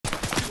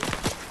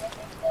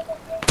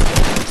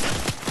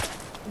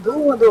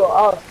Do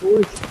all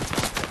food.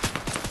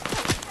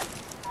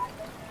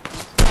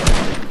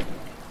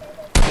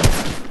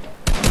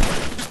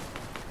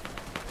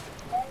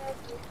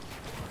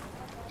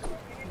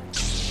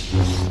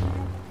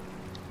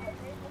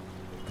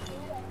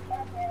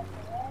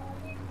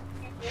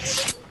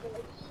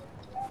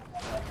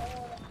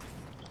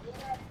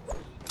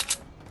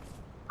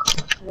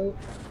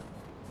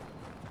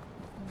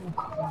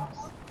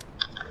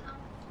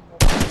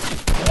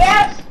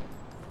 Yes.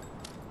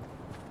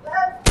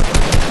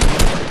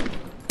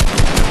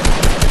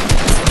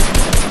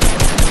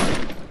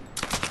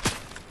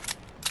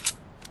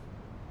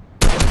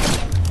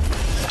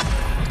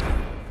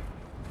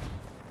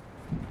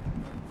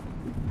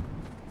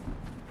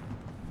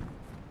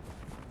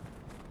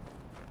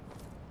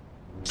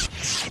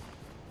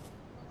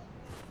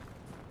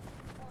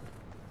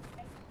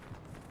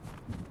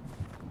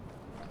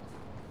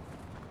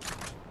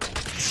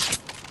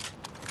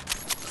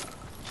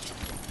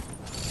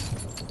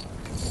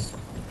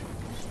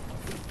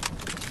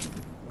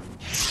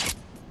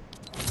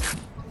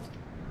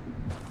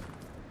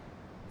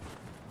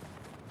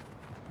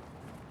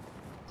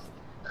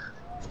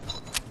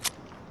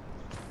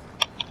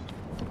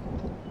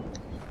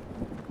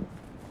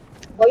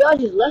 Oh, y'all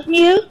just left me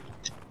here?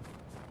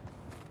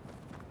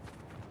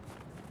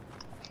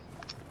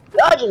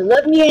 Y'all just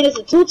left me here and it's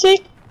a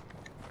 2-tick?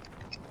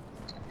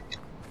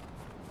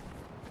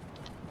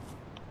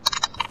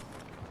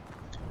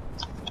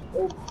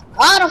 Oh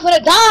God, I'm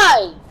finna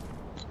die!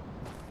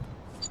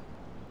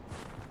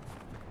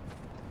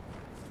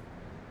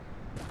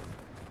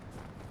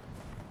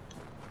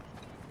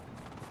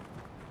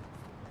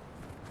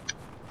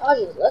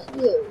 Y'all just left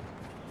me here.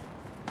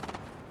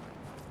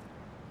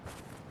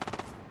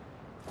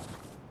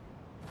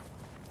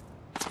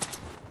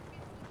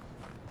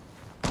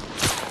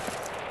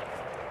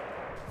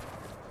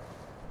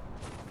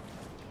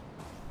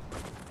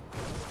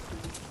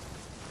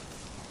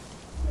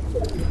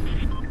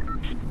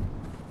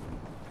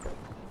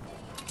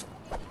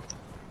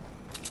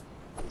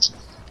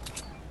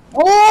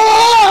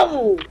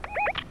 Oh!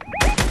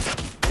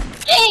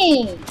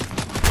 Dang!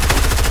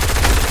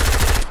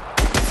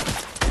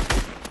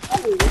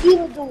 What are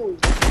you doing?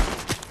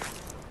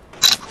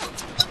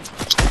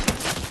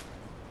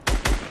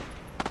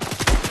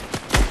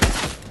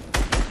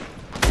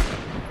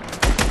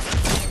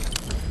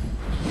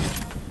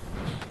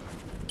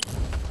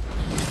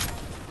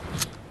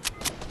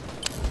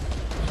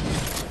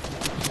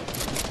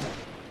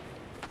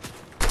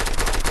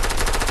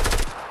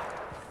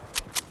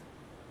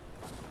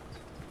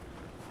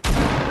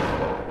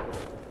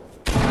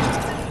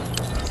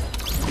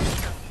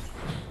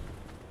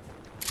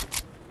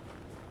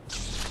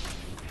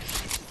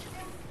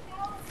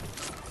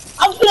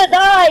 I'm gonna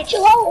die!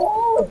 Chill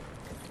out!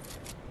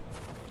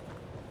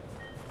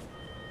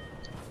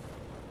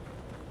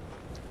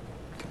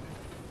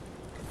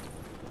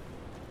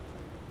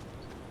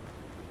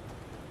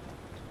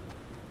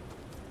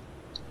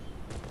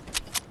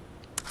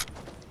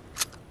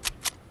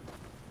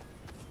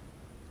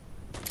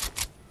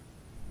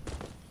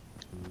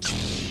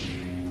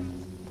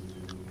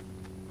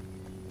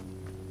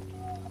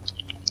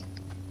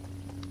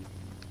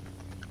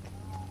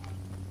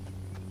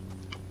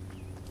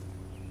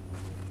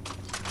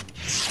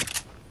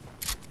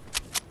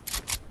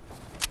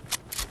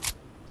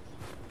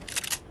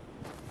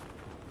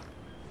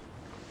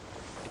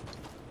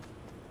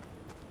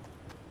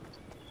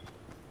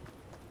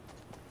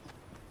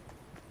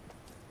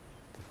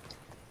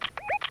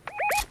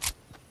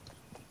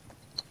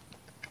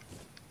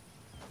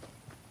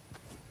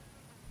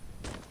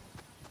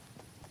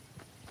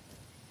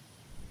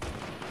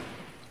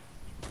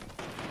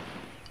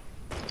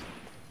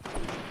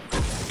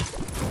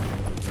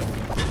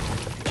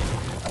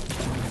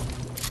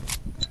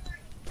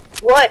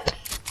 What?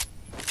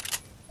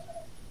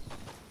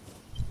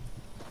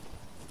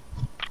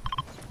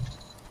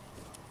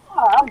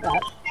 Oh, I'm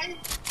back.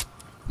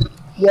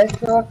 Yes,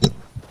 sir.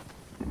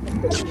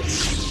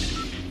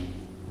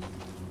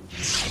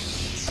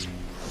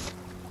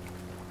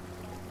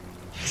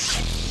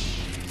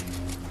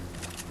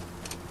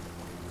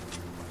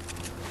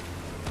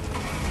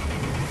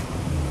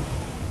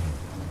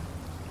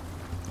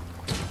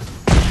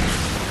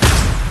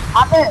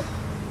 Hop in.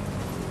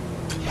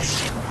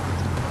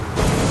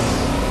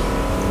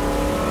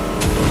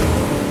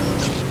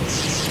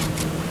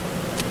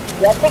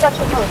 Yeah, take out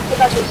your sword. Take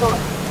out your sword.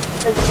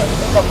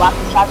 It's a block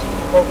of shots from the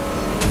boat.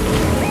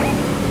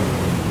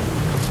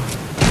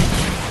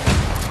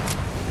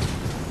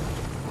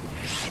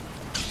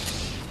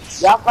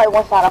 Y'all fight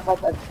one side, I'll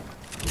fight the other.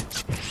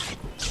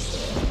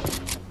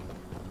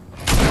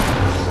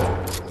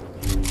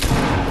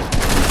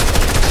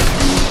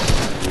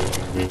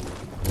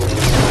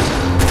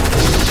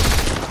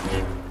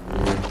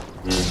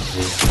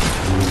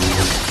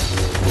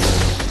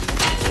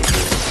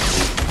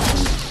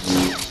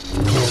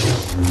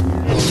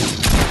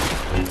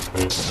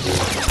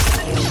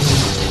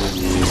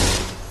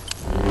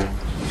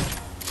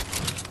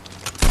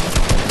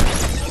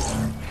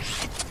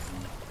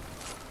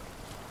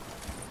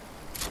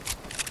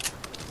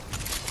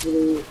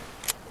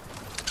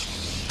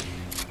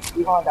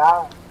 gonna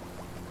die.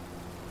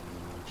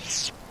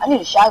 I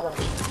need a shotgun.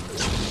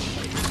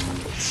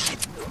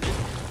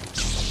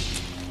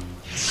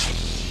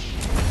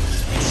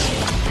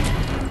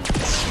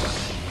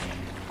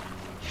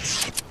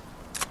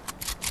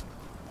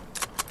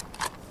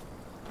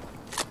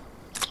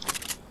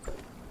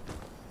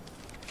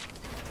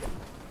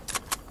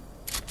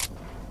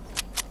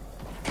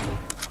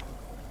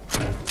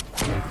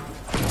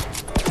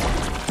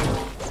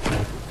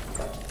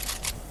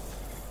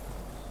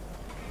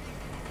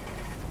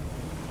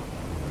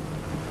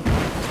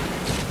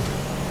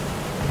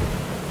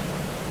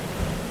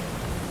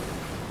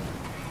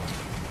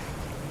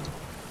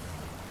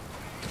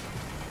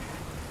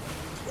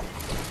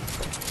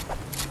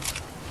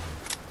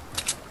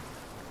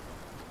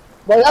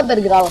 Boy, I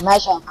better get out of my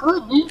shot.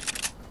 Could be.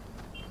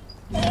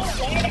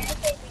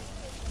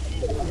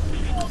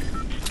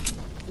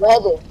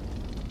 Ready.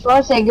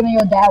 Troy said, give me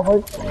your dad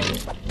work for me.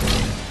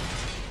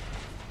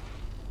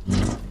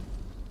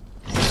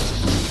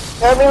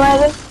 Hear me,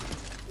 Randy?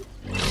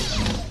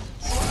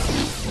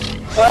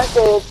 Troy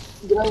said,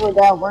 give me your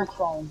dad work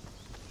phone.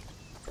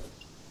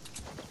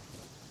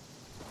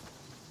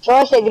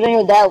 Troy said, give me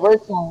your dad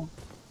work phone.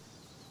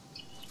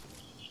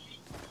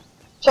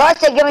 Troy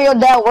said, give me your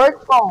dad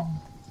work phone.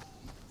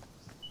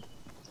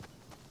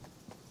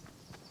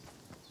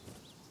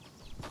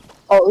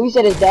 Oh, he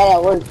said his dad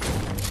at work.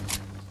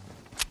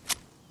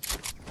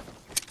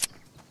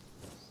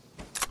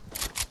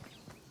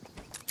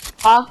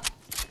 Huh?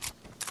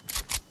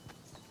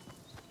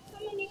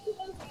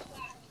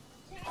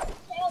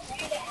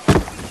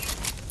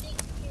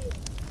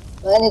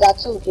 Lenny got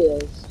 2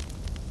 kills.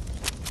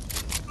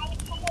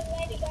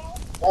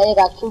 Lenny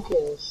got 2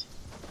 kills.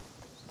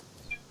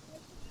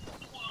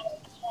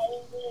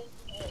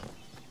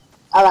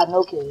 I got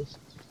no kills.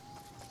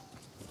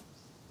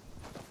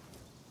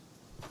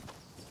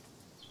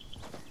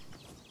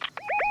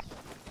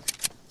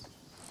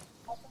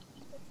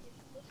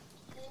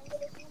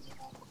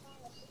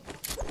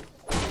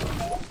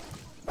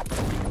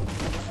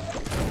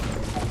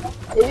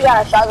 If you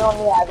got a shotgun on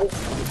me, have it.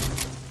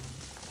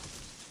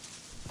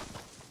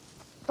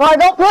 Bro,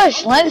 don't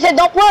push. Lenny said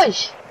don't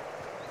push.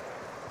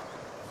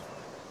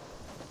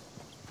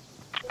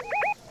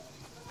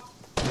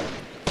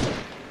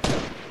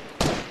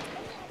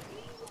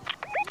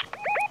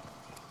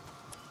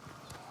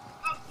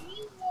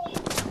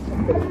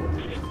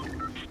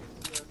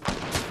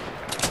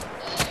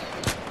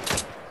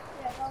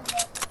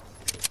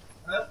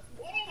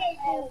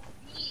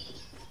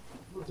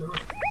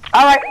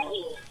 Alright.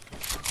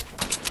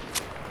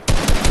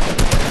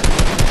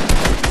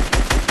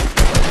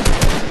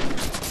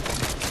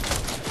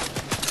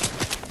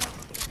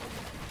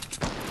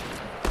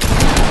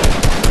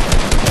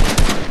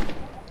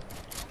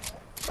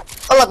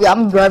 Hold up, y'all.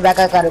 I'm gonna be right back.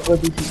 I gotta go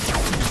do this.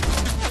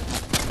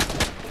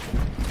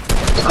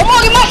 Come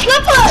on, get my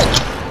slippers!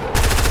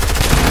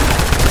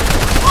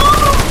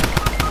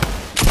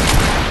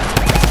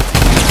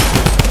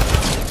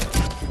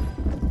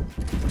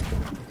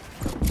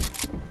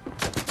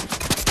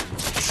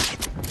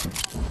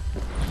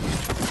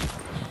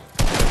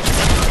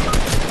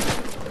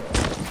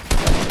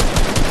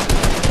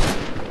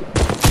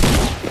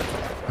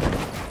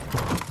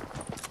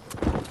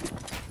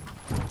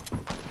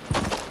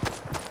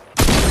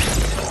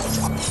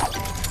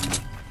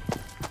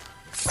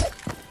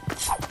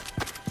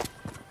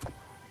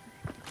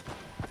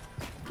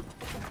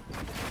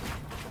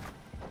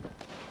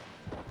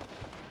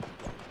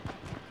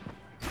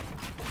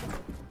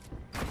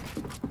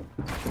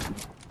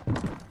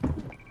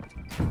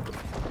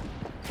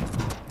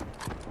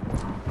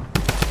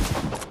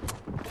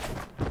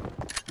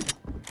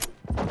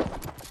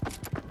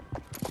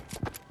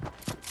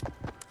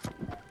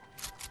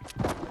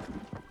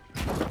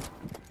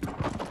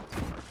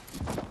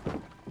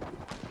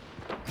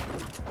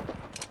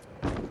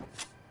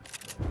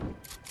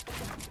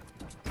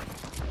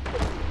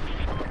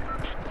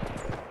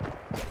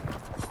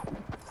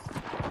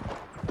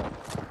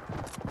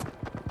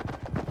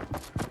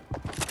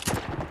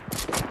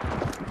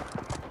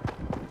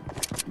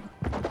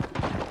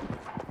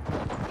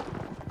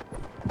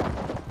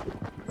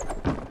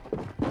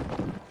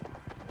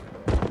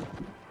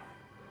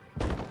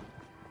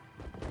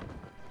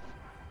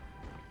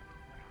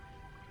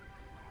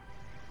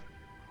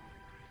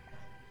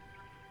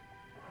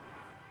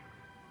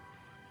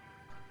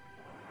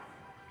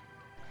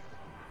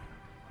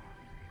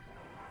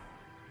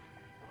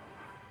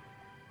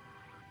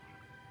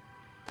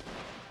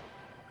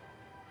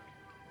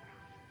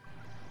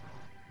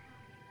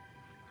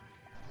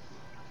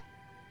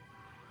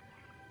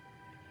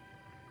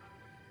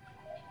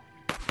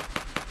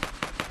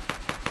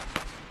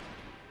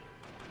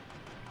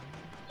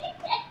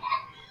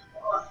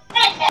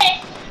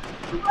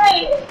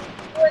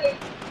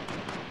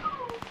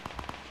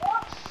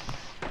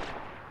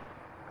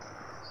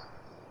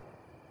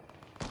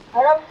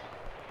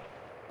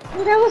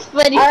 That was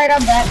funny. Alright,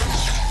 I'm back.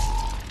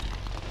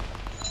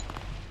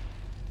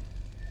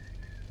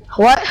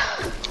 What?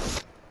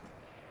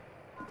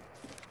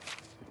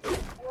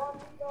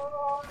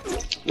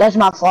 That's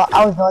my fault.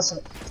 I was doing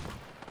something.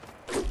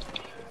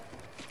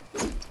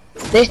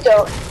 They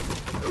still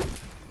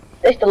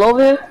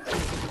over here?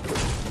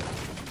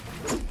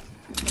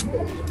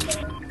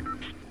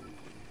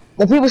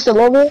 The people still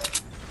over here?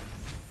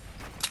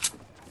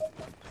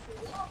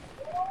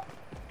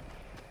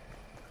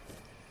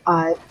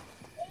 Alright.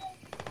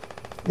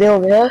 They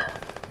over here?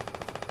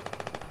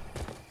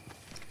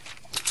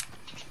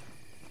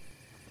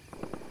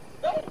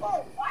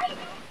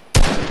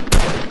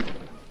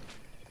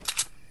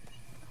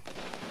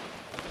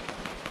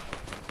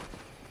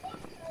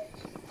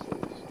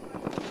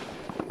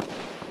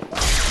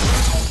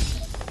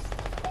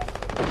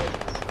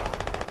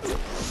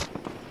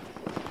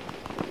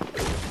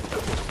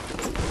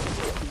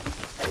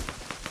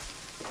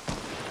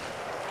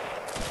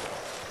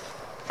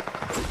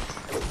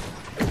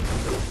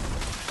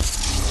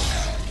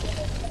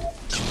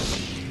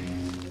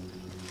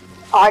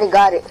 I already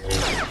got it.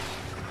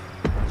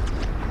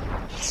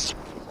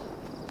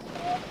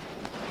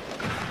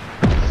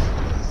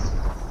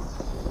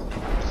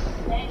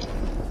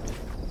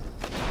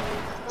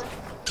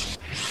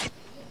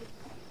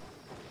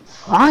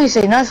 I ain't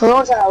say nothing, so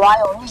don't try to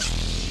lie on me.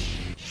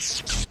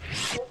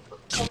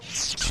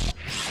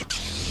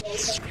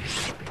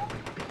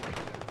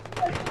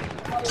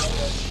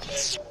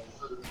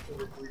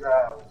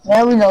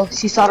 Yeah, we know.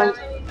 She saw it.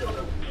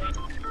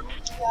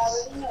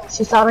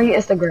 She saw it on your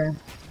Instagram.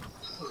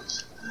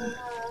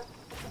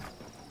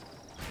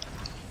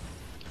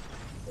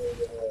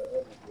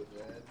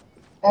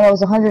 And it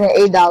was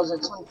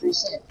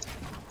 $108.23.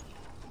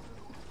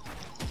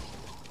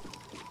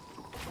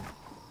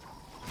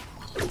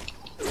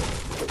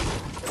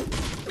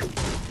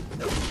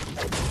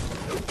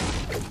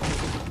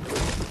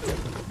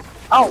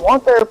 I don't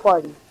want third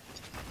party.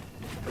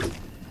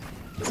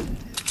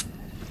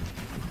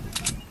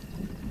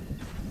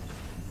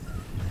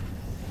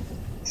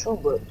 True,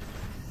 but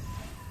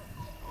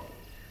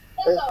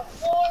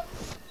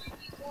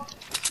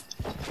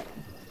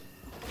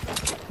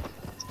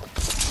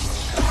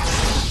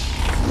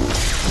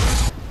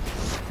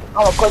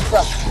I'm a quick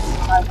truck.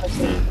 I'm a quick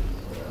truck.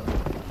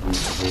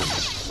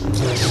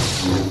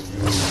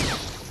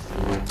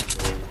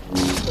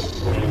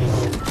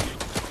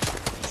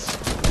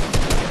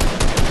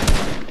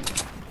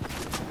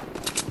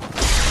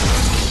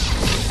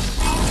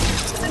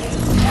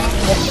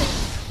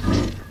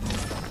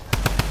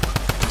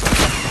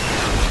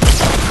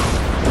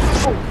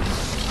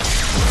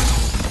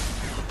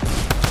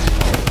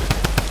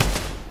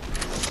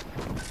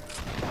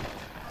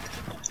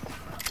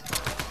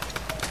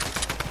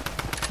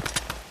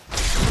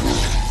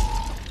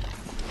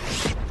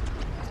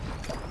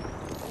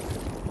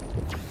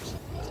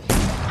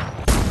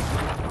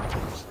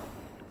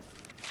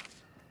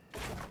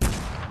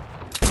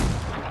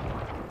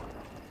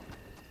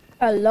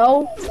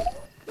 Hello?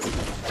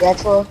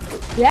 That's all.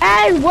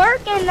 Yeah, it's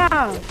working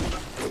now.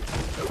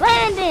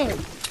 Landon,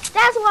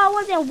 that's why I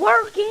wasn't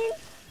working.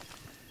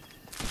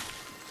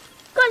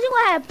 Cause you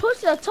had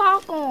push the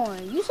talk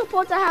on. You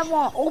supposed to have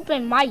on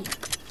open mic.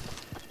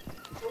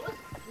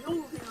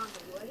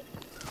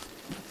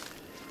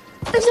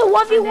 It's a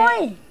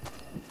 1v1.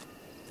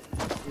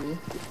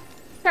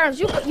 Terrence,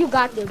 you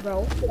got this,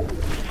 bro.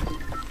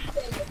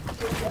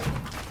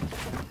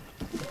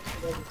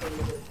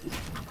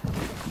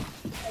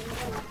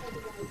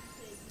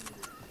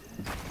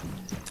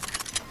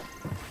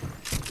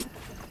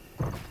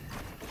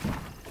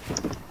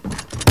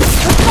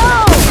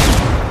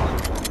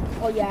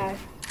 Oh yeah,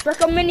 break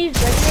a minis,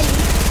 break minis.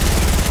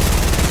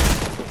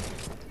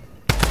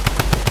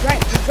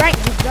 Drink.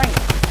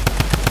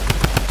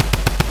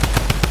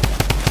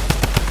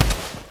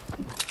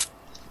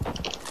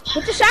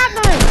 Put the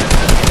shotgun.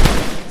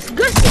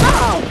 Good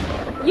stuff.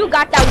 You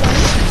got that one.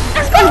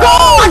 Let's go.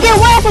 I get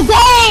one at the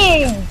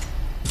game.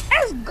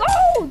 Let's go,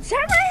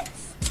 Terrence.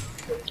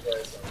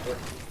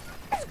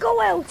 Let's go,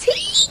 LT.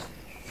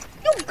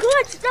 You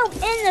good stuff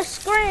in the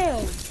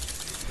scrim.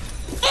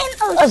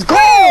 Let's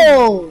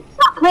go!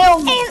 Stop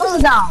playing me. Put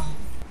it down.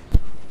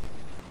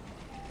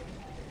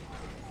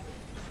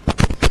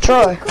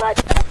 Troy.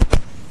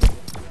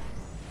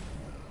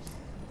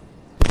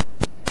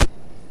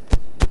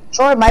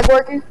 Troy, mic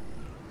working?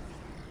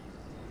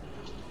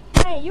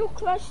 Hey, you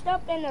clutched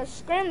up in a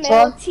scrim,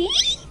 LT.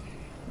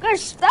 Good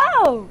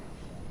stuff.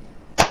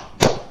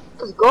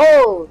 Let's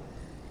go.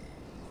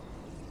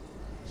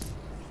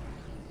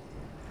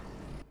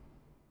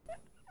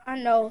 I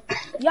know.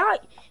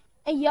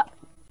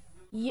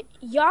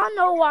 Y'all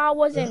know why I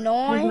wasn't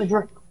on?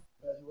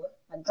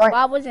 Why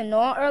I wasn't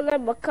on earlier?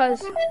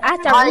 Because I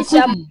had to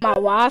reset my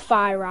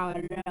Wi-Fi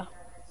router.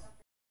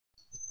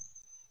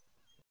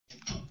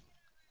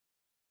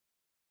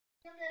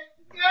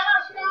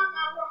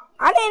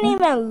 I didn't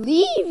even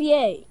leave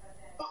yet.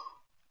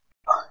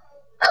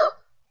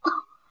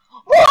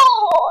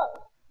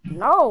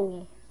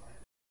 No.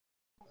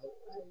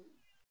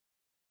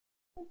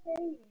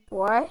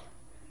 What?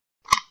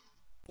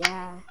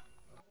 Yeah.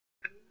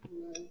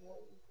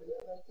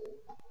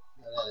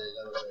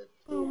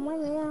 Oh my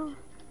God.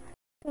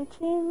 The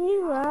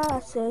TV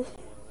rises.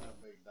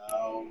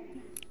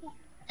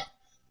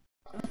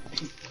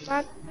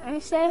 I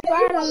say,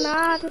 I don't know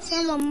how to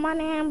send my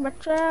money and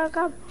betrayal.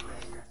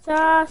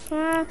 Just,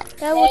 man,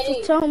 that's what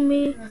you told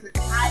me.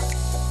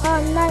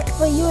 All night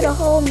for you to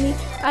hold me.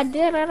 I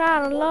did it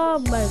out of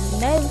love, but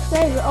never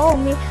say you owe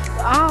me.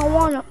 But I don't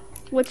wanna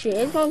with you.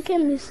 It's gonna kill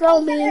me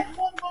slowly.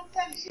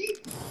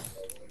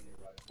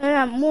 And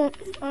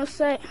I'm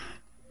say.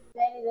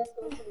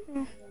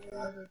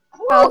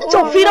 Put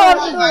your feet on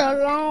me.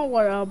 Along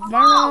with a burn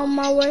on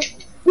my way.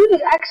 You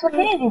just act so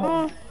handy.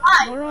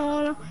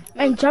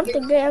 And jump the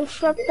game,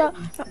 swept up.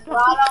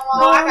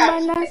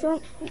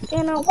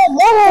 You know,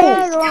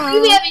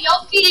 you be having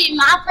your feet in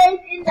my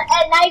face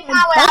at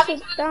nighttime when I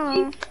be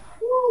down.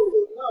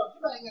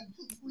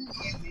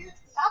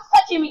 Stop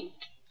touching me.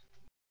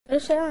 They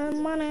say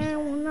money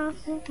will not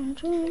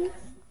dream.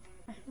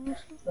 Let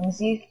me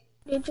see.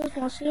 They just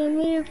want to see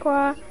me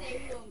cry.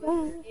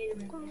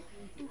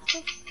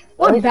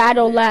 What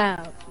battle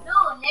loud? No,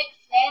 next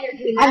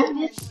Saturday.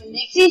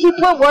 See, he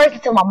put words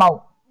into my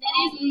mouth. That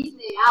is what he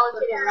said. I was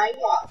sitting right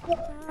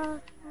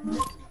here.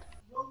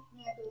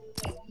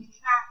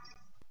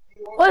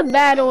 What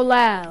battle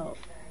loud?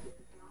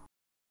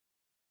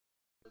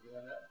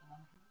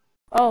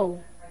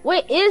 Oh,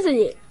 what is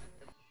it?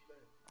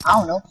 I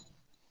don't know.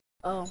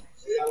 Oh.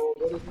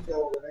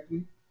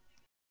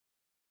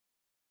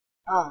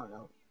 I don't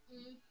know.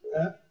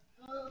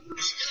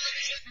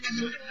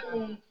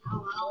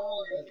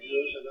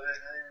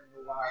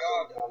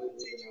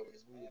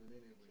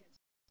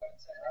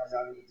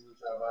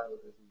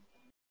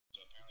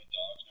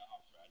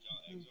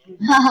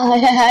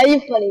 You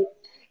funny.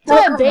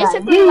 So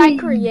basically like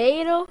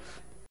creative. I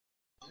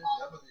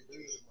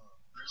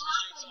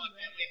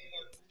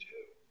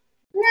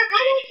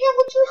don't care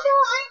what you show.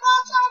 I ain't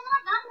gonna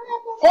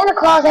Santa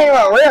Claus ain't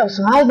real,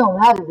 so it don't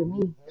matter to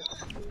me.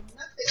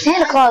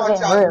 Santa Claus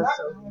ain't real.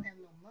 So.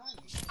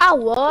 I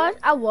was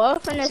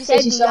finna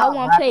say, do y'all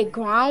want to play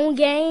ground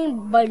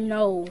game? But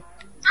no.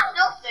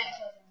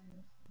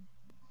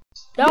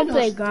 Don't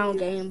play ground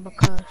game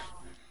because.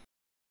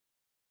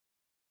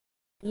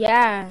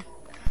 Yeah.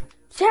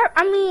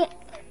 I mean,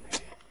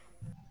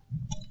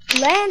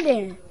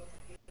 Landon,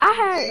 I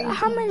had,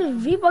 how many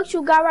V-Bucks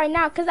you got right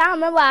now? Because I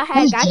remember I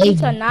had got you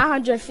to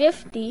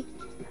 950.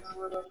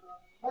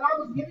 When I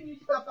was giving you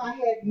stuff, I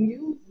had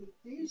used.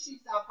 These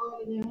sheets I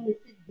put in only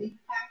fit big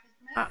packets,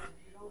 man.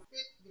 They don't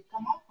fit. They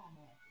come off on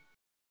that.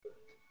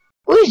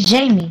 Who's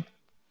Jamie?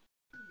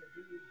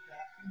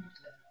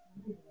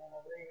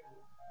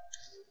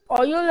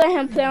 Oh, you let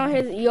him play on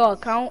your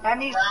account? I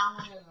need a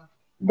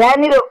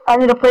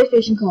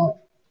PlayStation card.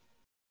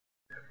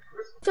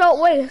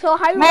 So wait, so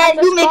how you man,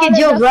 you making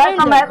jokes, right?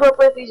 I'm asking for a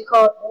PlayStation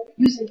card.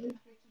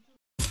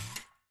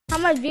 How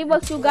much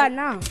V-Bucks you got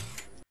now?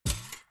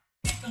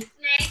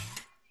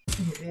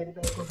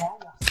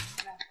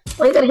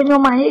 Oh, you gotta hit me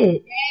on my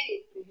head.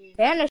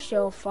 And a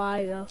show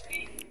fire.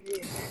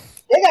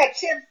 They got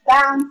chips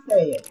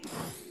downstairs.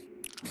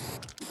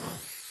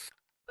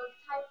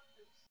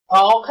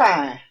 All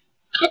kind.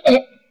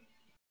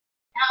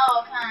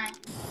 All kind.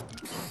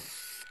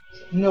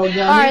 No,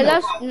 young. Alright,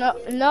 let's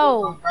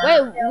no.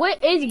 Wait,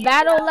 what is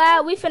Battle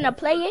Lab? We finna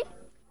play it?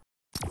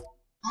 Didn't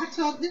I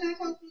talk to you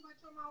about your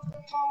mouth?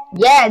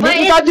 Yeah,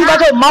 didn't you talk to you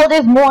about your mouth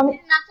this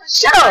morning?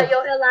 Shut up.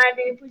 Your hairline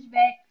being pushed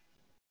back.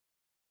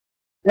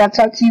 Did I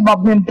talk to you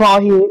about being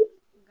bald head?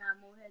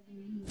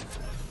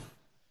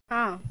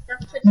 Huh?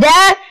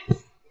 Dad?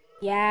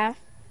 Yeah.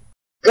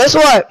 Guess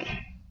what?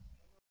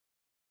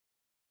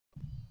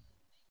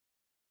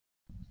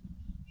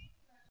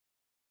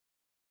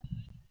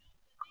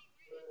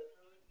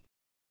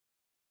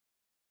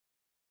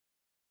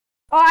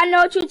 Oh, I know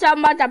what you're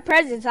talking about, the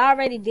presents. I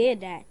already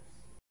did that.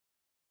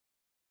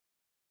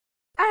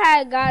 I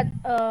had got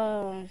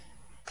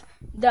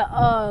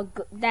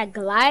that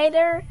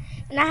glider,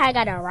 and I had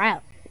got a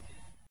wrap.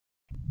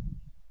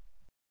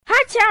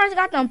 Hot Terrence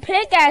got them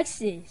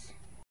pickaxes.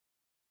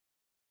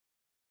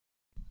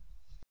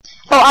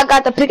 Oh, I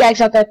got the pickaxe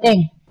out that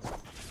thing.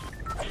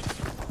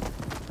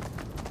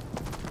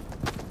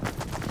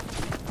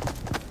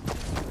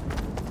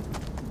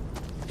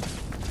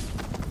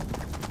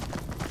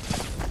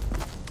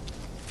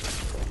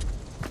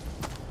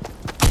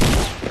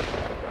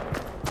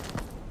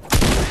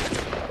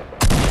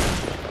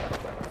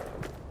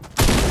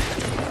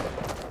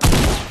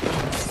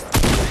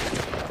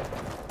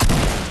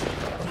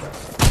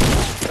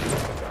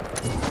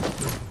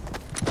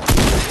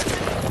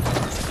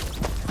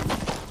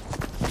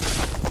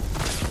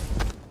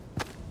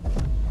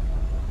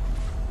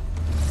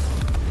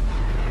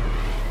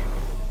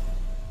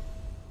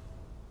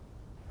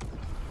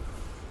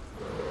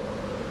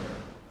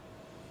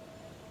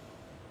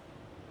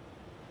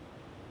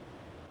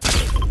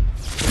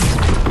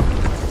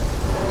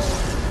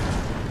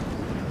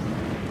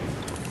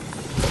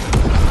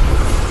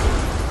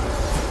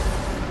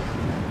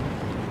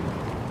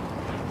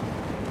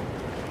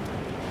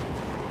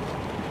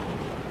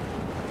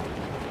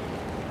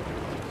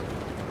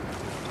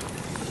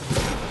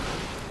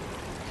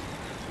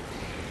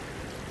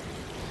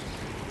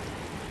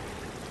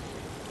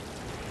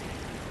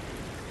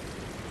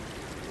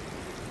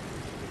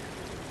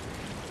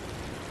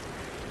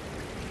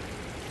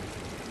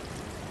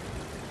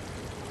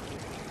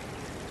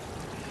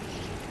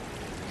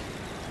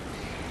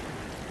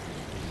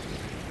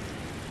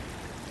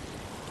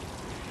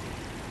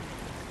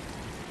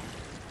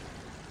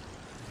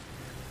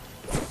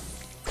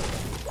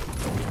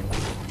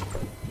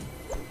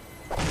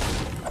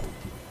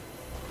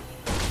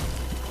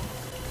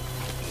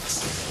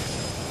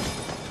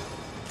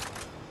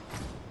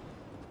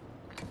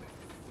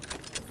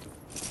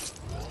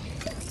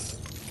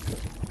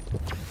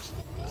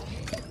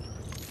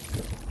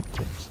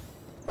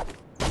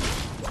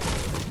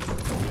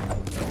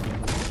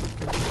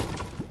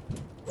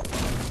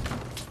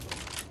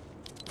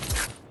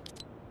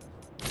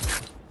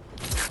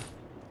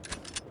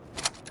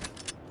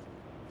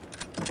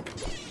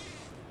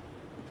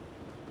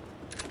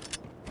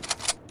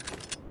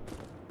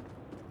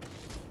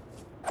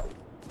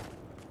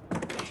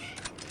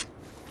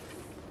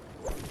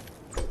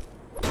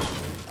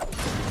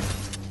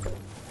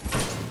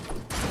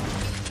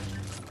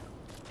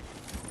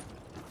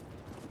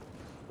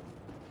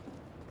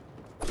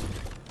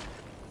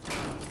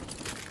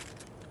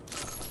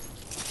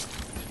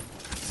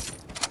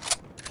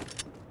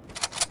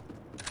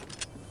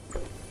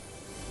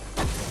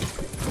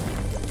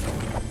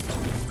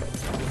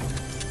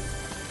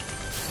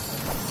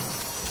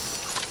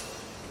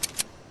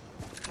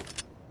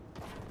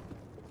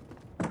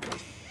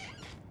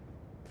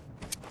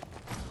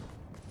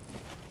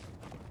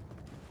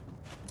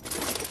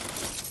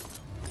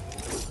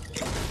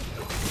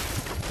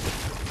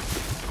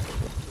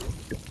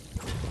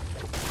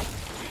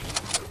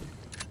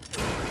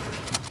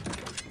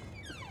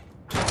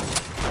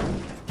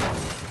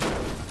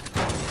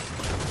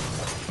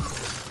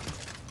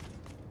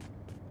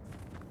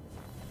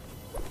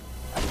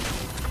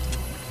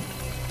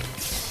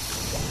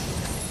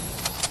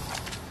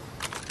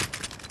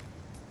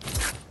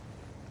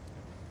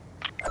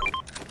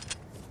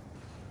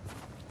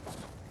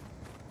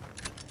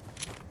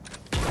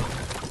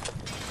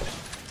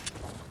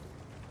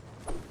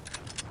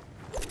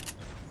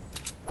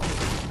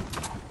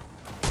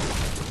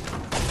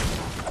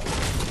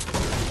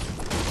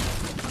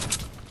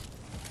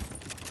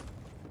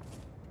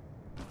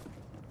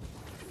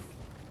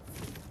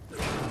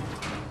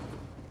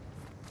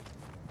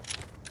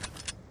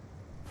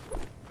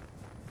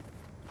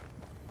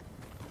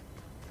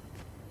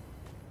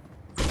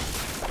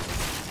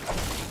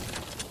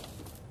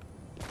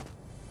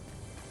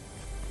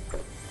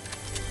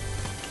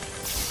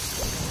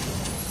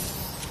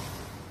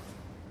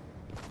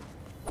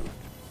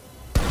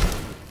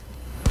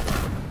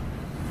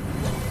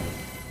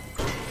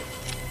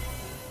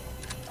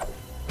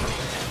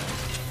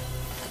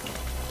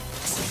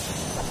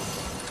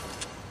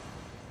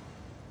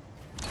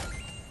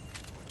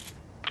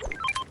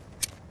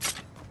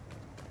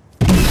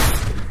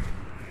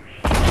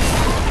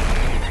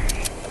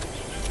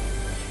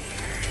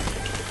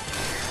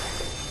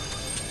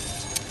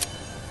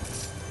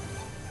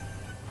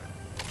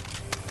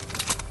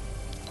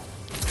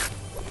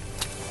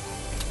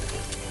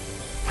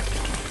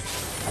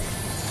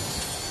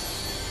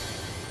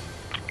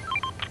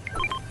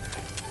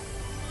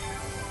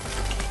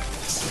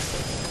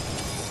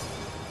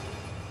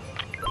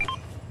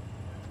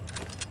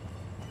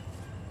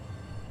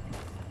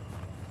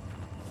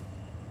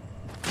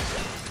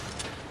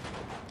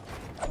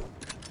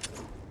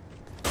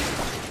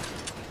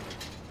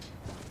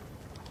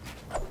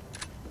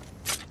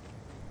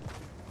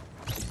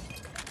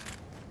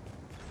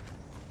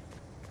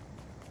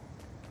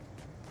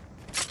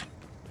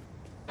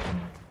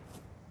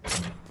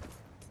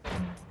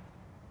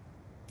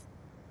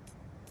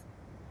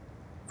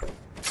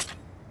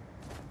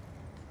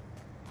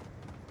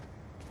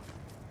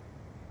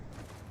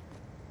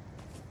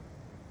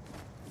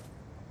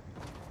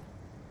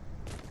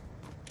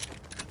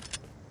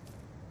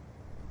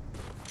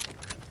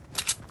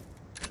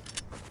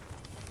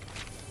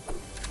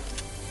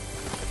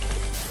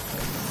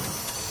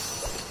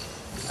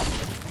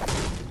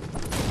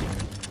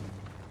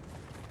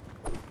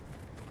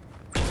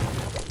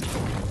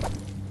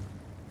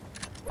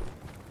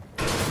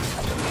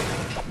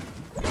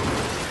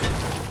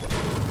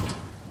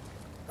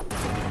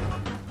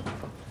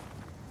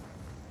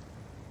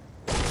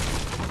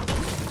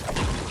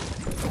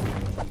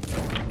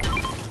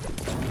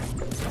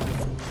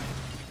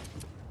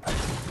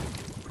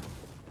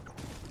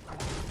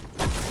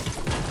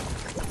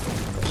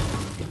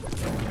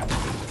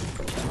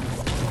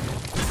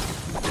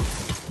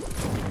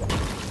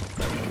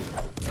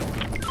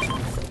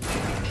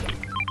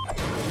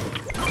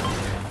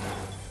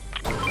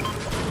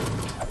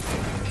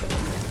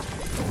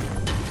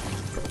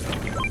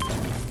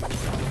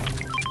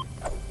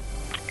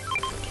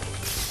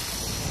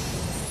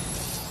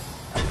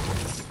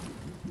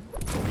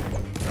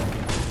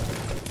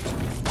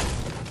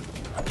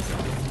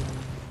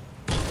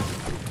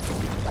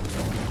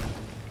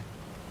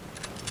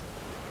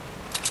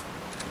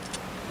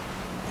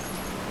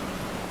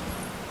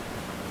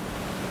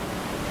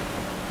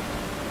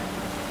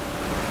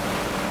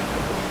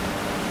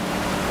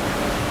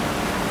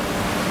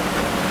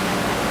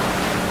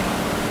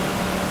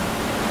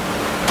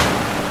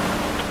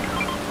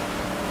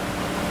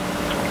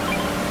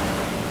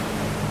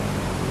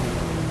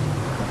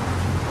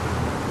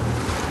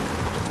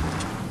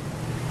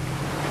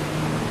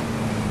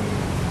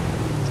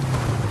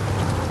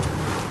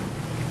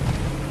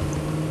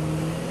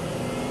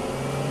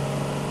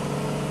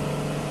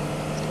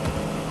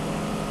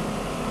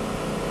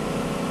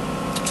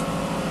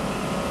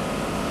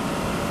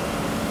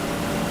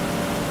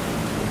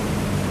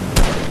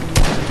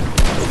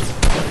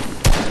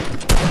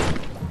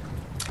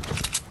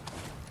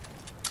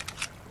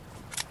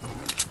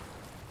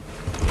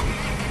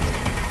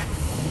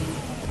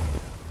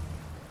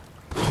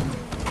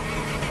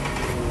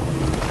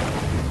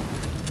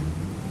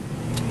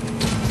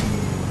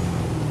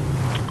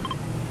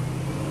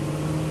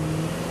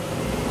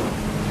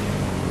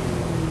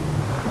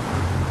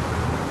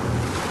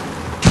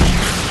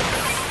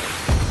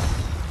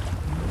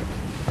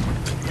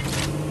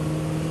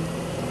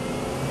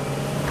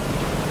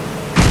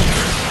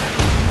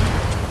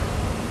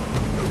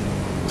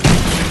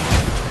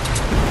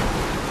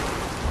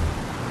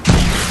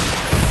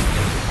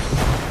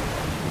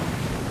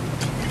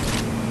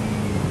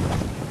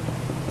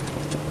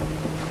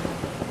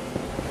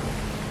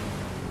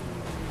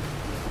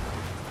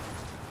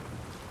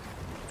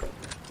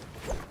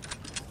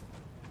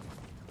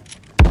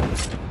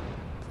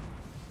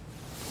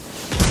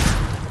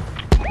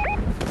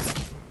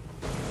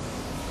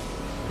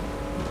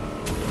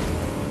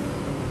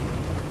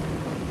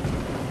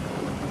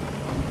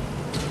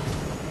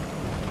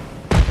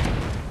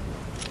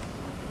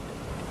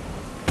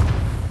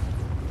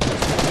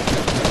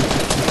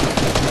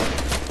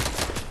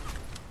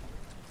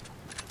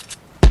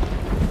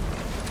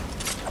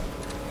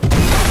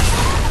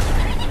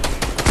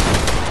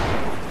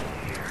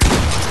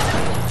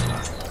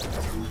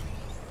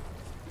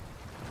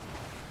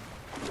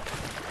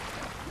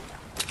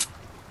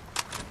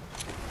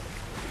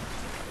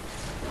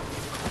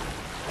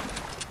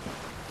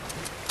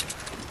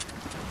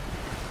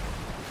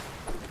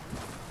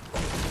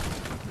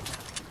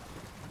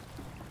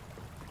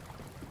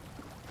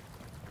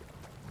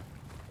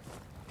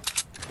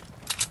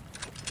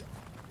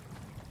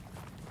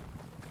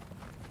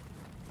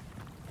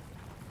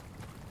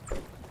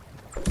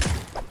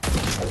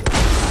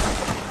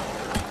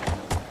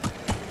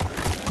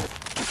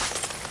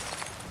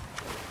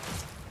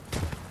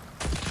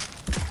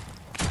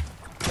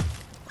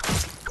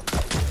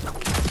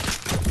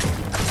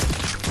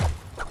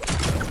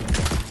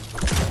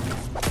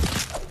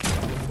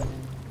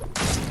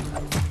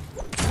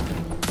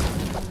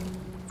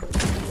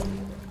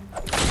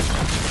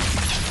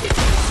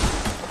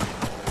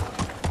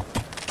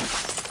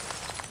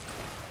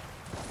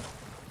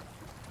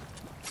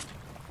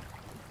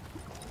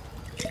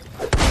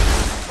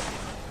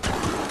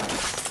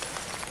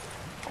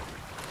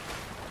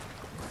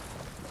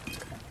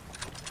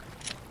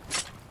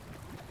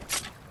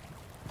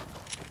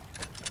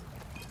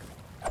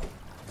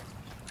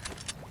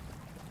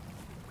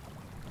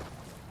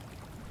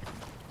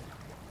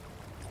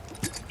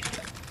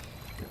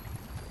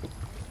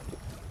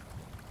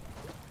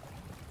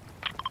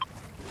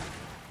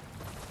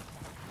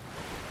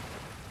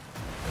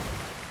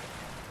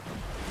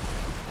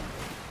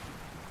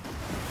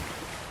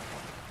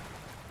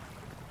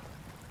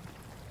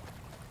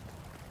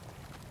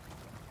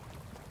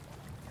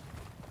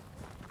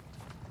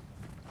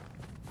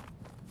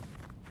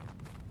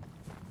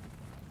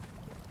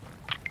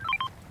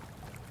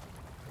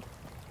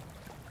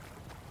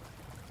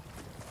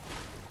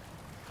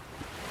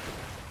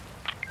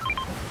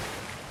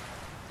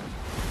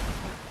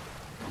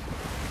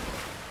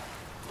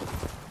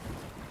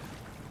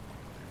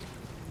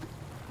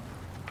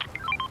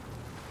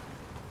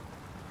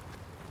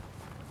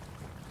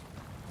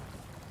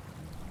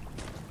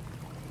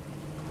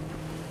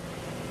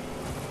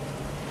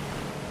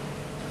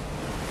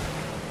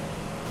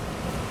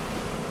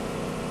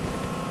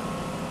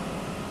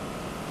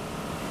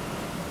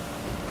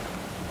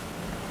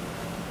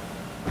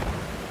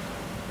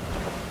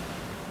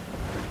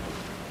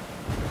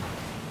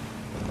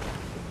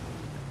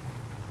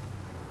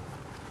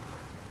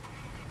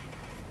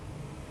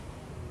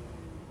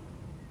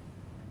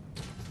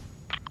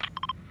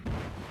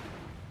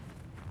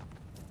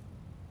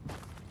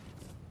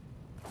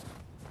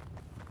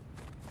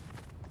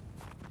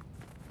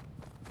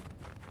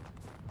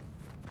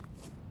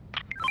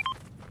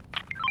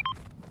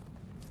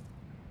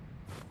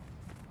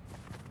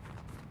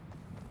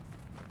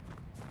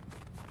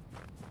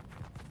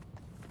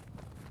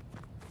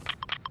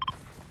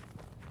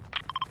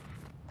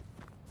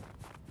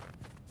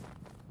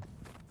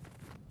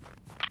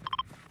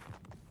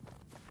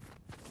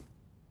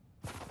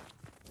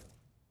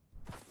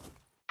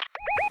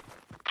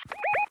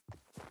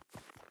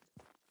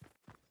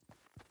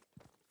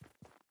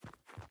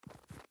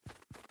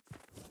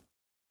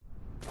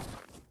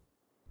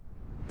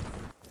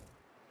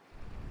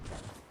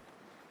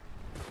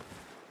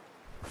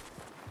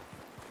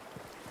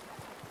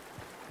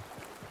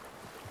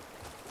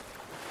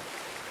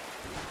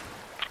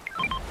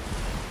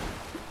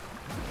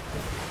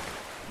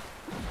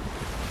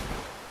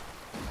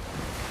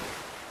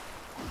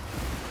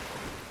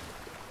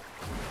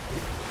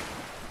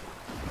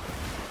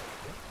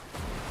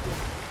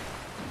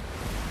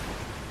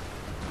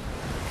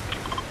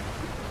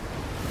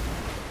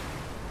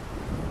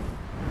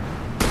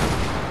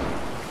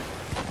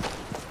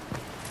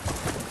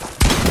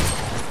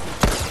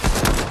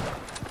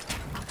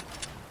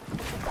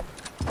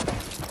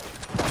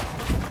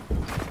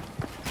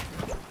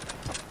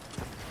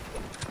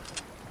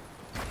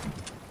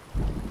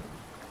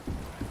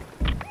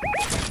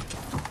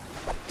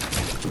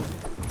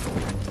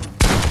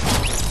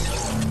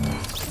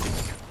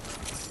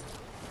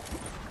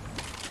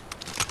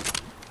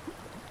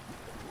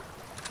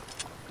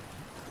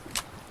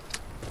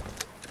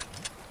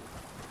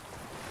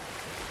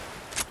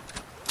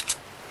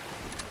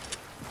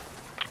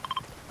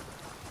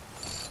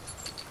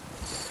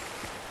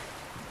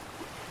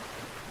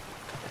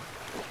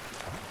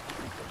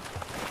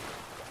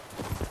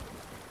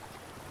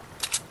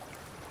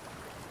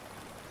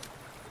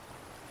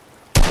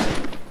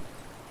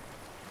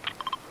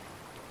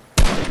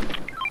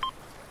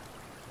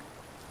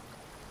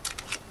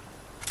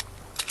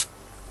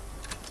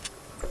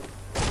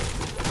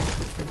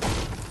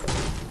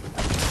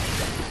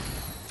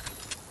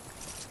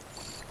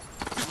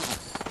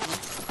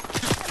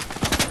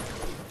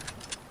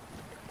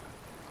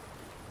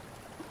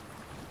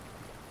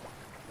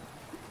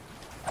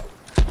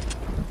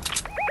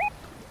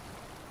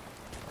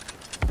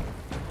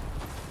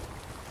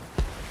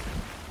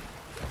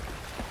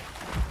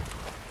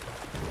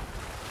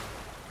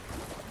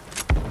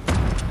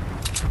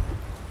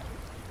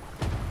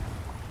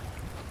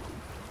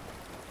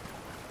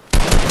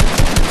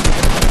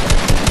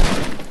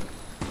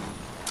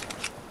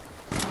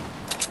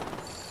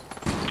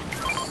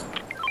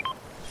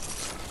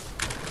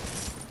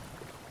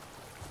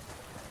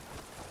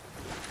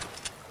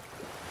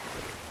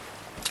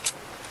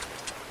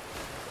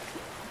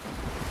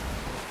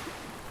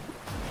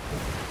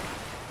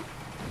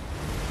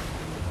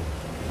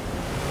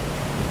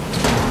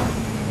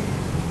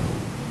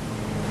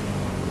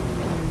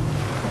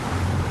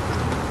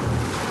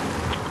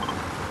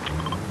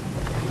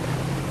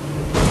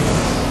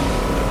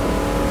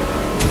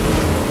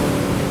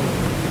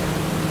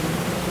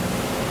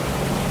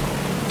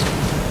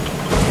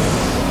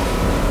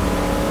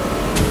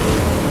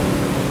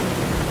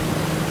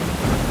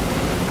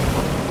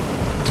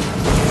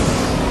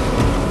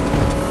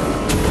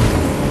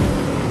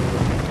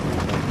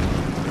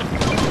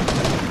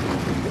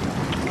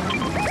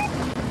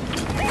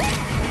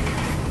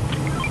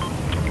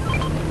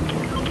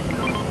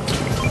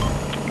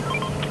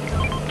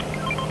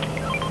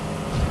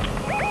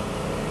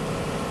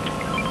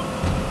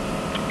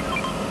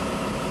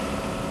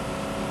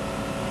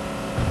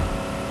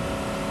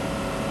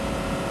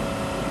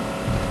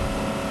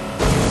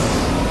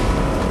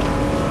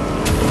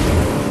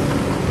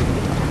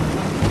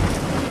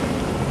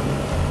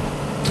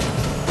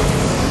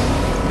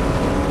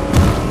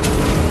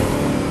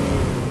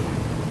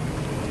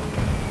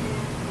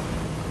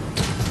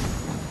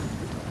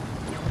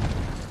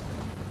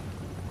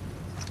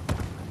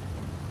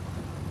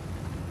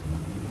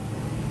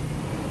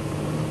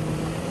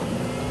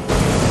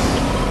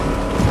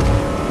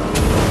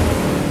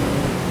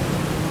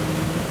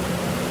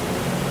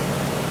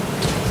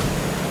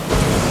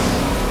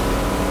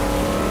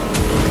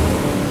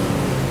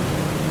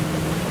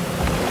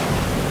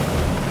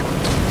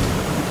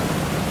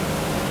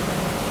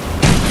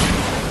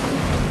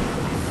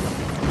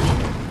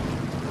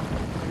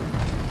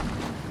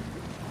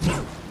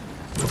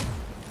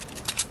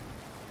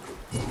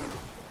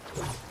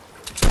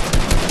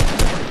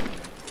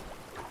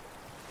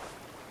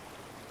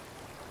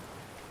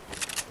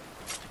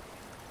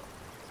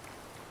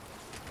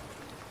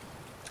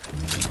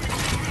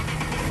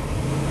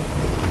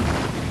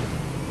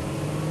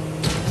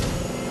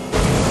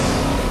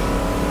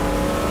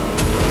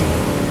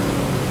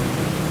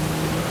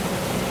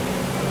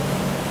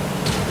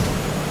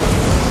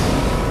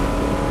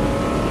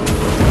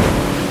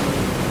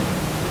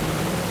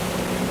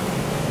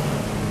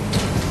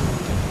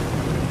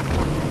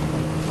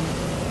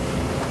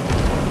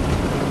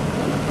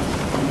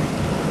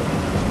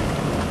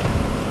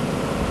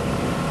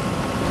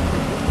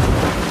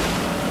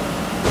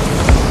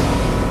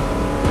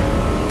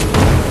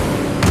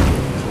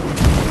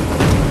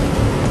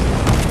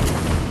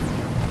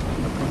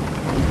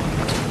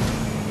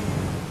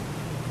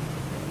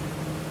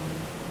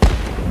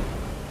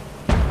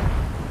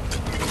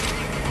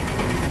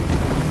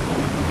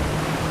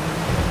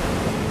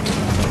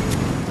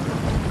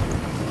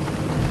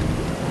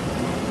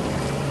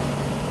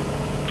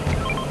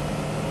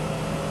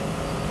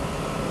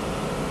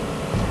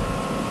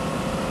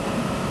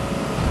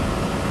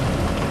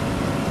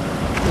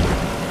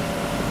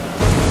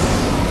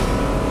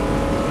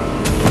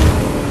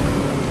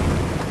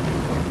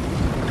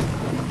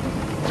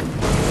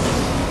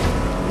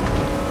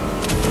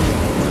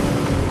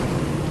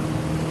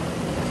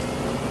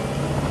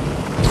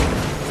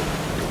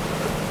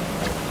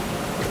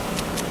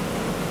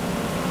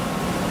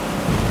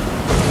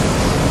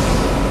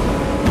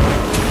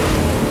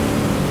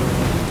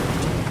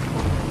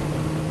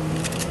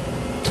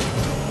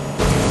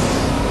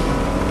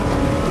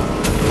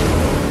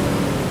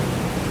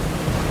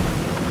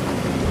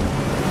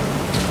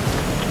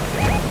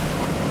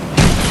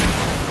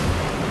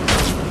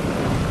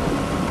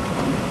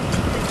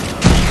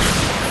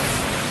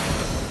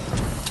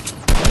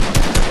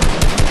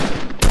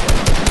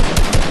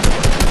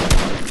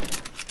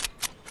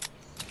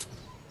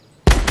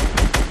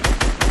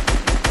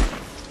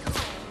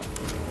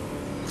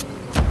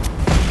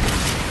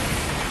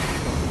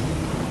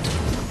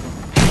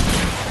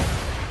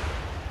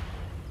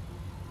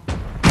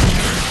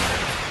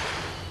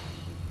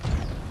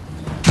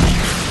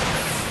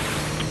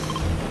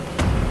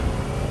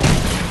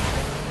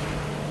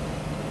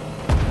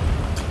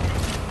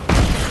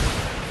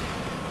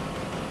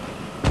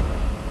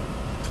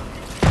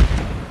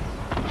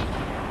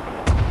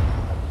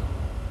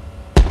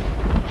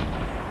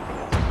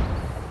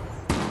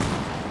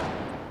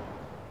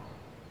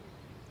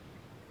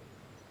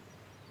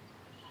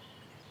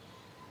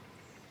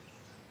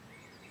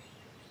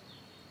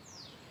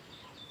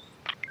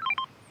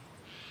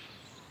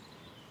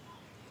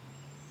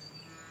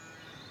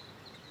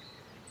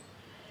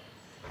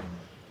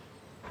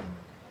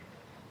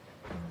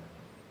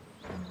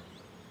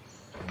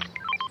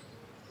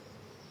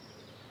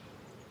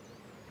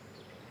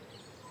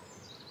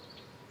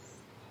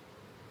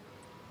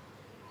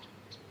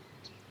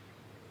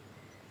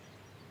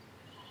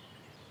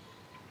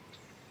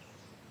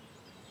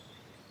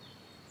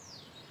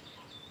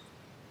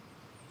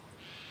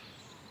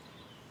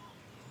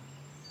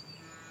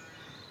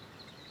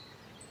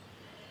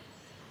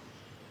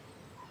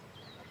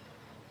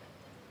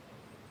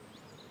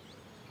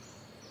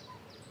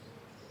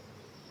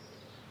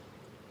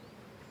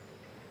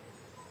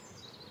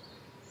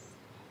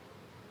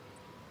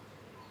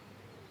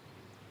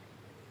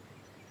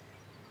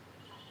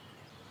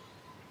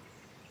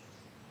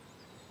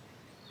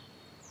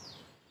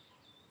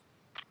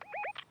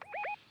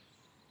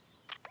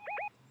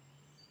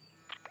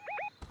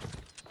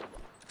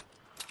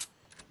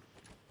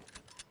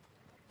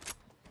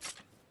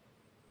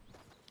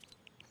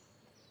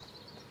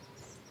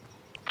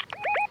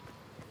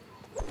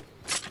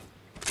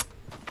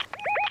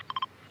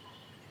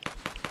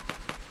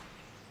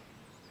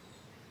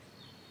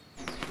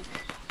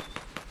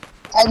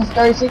 Heading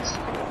 36.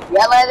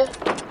 Yeah, later.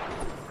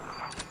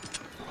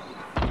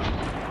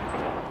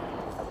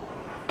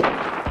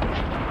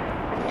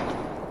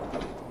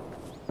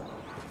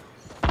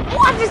 Oh,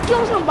 I just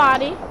killed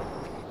somebody.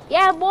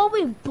 Yeah, boy,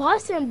 we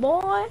busting,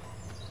 boy.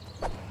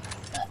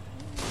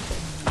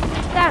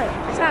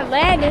 It's not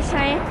landing,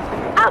 saying.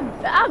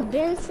 I've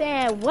been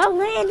saying, what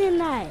landing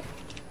night?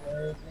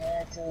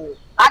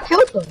 I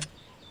killed them.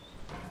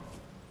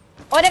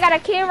 Oh, they got a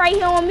kid right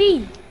here on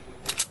me.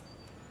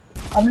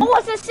 Oh,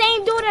 it's the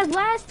same dude as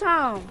last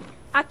time.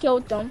 I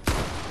killed them.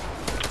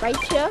 Right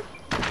here.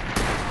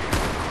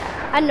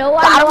 I know,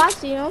 I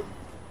see him.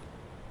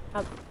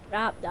 I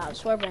was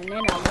swerving,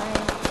 then I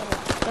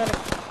ran.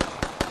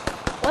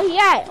 Where he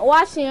at? Oh,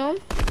 I see him.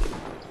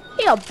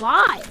 He a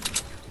bot.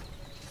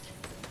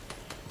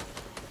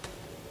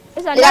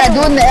 You gotta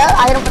do in the air.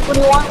 I hit him for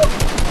 21.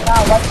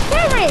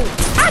 Karen,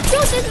 I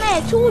killed this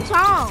man 2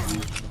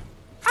 times.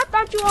 I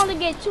thought you only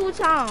get 2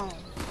 times.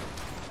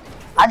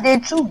 I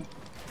did too.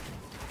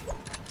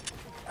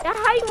 Now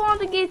how you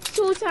only get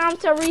 2 times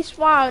to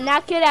respawn and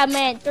I kill that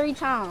man 3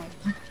 times?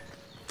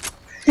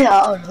 Yeah,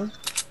 I don't know.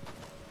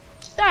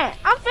 Dang,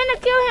 I'm finna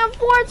kill him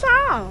 4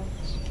 times.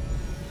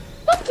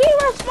 Look, he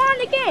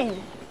respawned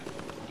again.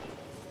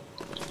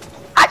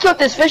 I killed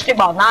this fish stick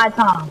about 9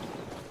 times.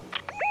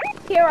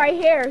 Here, right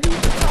here.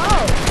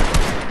 Oh.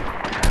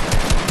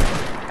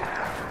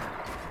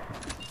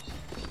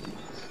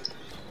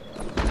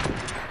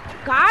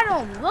 Got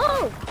him,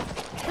 look.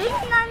 Do you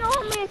not know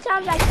how many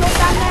times I killed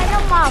that man?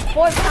 I'm my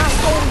 4th time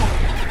killing him.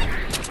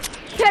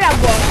 Kill that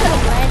boy, kill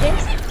him, Landon.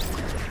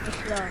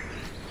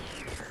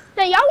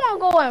 Then y'all wanna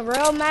go in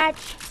real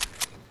match?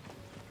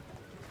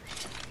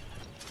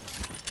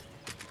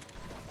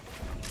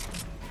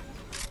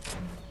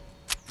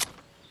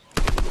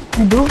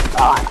 You do?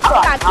 I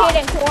got kid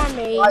and corn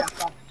me.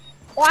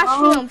 Oh, I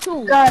see him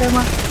too. Got him. He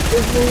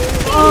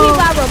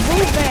got a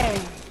boot band.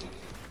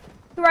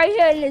 Right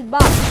here in this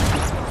box.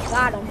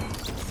 Got him.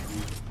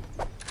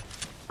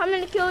 How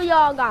many kills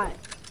y'all got?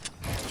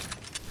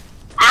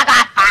 I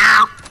got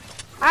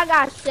 5. I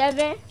got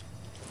 7.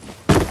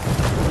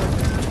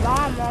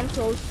 Mom, I'm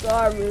so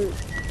sorry.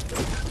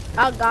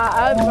 I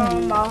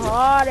burned my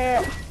heart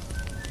out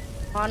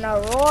on the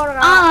road.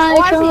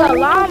 I see a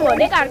llama.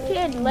 They got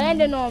kids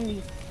landing on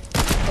me.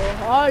 So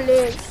hard,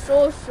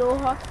 so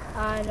hard.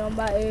 I know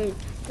my age.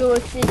 2 or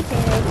 16,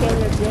 they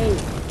kill a day.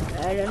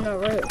 Right in the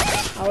rip.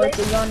 I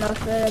was on the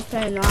Philippines.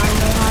 I know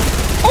how.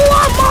 Oh,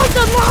 I'm on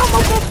the llama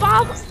for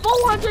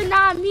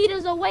 409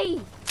 meters away.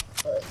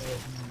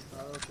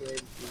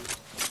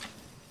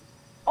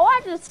 Oh,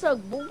 I just took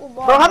Boogle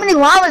Ball. Bro, how many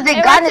llamas they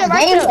got in this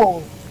game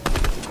for?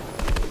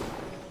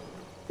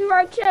 He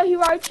right here.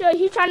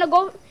 He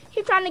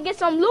trying to get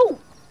some loot.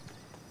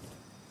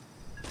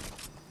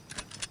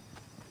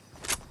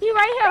 He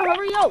right here,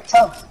 hurry up.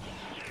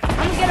 I'm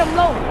gonna get him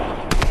low.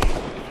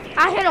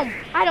 I hit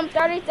him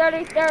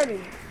 30.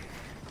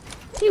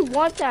 He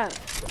one tap.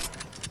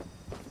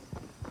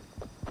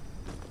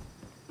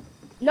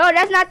 No,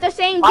 that's not the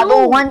same dude. I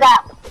do one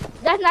tap.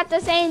 That's not the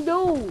same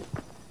dude.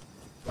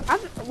 I'm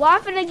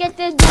finna get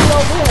this dude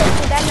over here.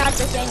 That's not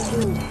the same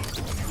dude.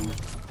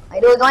 I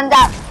do one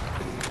tap.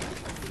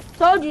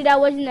 Told you that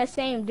wasn't the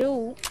same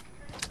dude.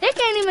 They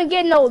can't even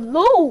get no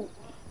loot.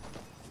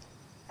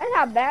 That's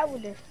how bad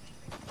with this.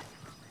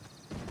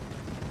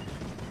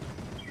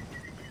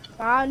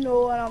 I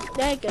know what I'm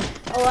thinking.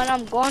 Oh, and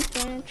I'm going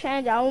to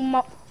change.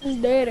 I'm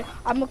dead.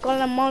 I'm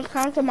gonna mom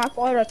come to my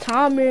father,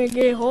 Tommy, and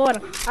get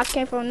harder. I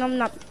came from them,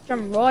 not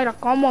from Roy. I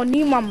come on,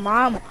 need my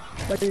mama.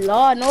 But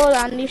Lord knows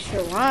I need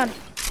Sharon. I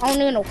don't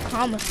need no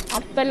comments.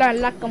 I'm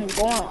feeling like I'm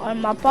going.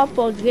 And my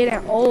papa's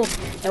getting old.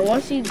 And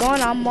once he's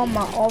gone, I'm on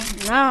my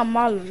off. Now I'm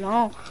all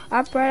alone.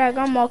 I pray that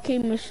God will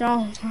keep me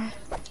strong.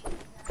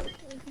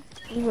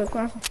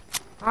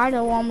 I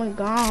don't want me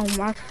gone.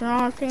 My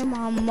son, take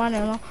my money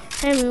along.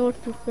 Tell me what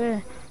you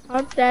feel. I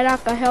hope that I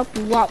can help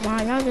you walk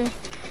behind you.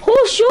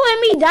 Who's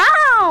shooting me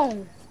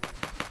down?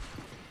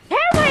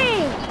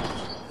 Henry!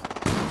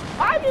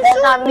 Why you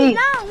shooting me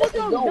down? What's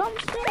your dumb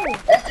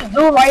shit? That's the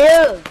dude right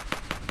here.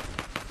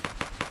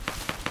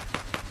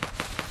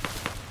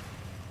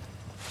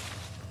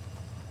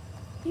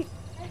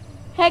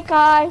 Hey,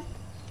 Kai.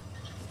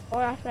 Oh,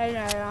 I said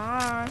that.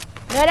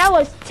 No, that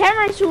was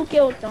Terrence who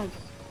killed them.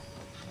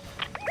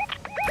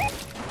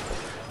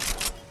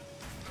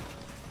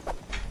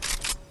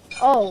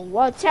 Oh,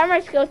 well,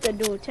 Terrence killed the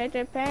dude. Take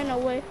the pen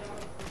away.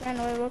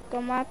 Look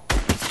at my.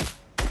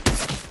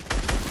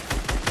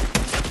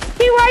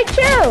 He right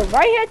here.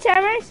 Right here,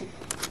 Terrence.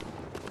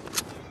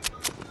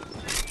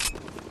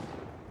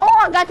 Oh,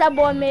 I got that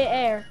boy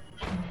mid-air.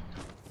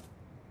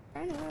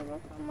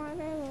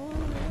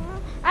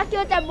 I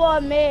killed that boy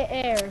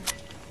mid-air.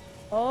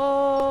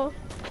 Oh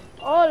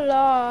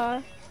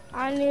Lord.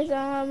 I need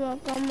some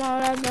help. Come on,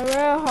 that's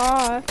real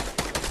hard.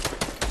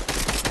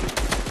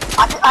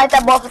 I hit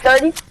that ball for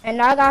 30.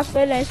 And I got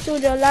feelings too,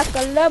 just like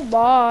a little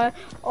boy.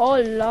 Oh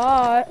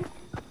Lord.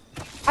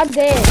 I'm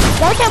dead.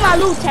 Don't take my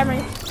loot,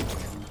 Terrence.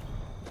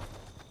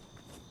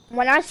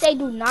 When I say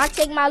do not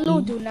take my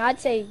loot, do not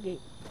take it.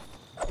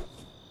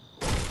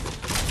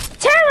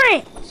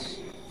 Terrence!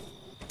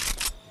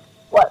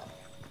 What?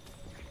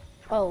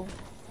 Oh.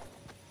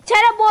 Tell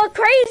that boy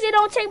Crazy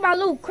don't take my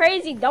loot.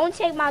 Crazy, don't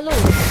take my loot.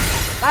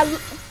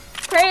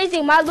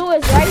 Crazy, my loot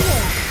is right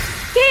here.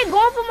 Kid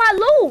going for my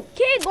loot.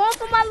 Kid going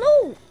for my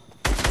loot.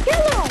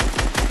 Kill him.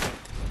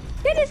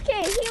 Kill this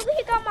kid.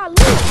 He got my loot.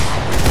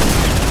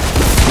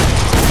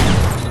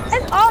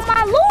 That's all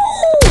my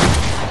loot.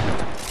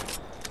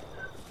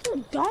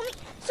 You dummy.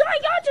 So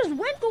y'all just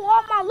went through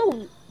all my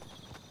loot.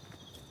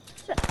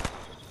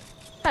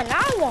 And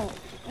I won't.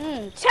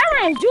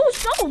 Terrence, you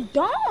so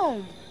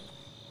dumb.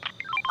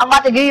 I'm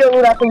about to give you a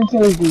loot after we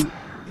kill this dude.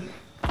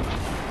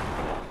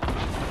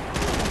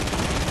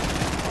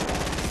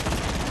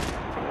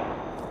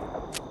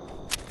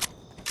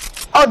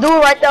 Oh,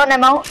 dude, right there on that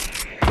mount.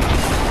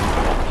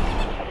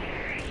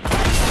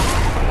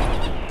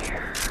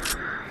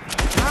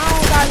 I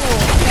don't got no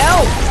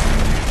help.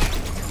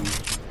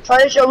 Try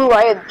this your loot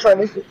right here. Try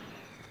this.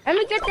 Let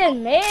me get this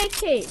med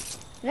kit.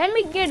 Let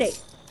me get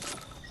it.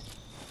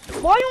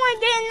 Boy, you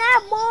ain't getting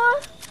that, boy.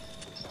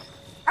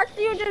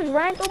 After you just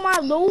ran through my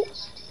loot.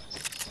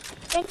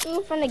 Think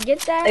you finna get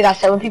that? They got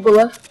 7 people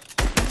left.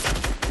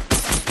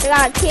 They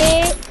got a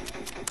kid.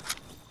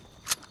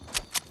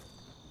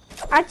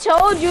 I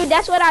told you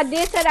that's what I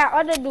did to that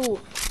other dude.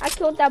 I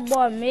killed that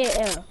boy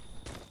mid-air.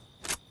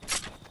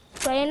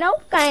 Play no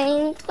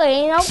game,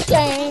 play no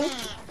game.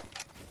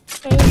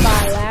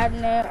 Anybody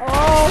laughing at?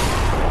 Oh.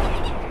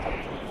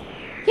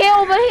 Kid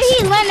over here,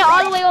 he landed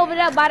all the way over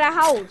there by the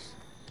house.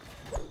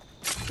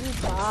 You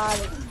got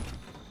it.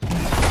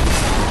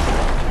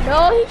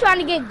 No, he trying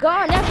to get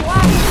gone. That's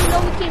why you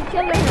know we keep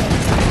killing him.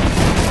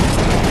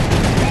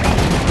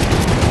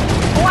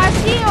 Oh, I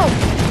see him.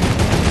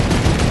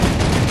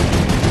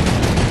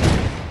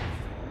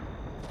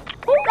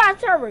 Who got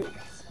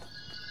turrets?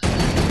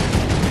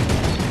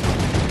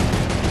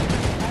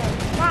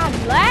 I'm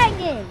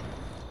lagging.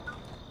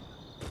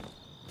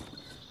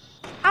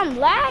 I'm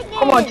lagging.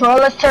 Come on, Troy,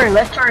 let's turn.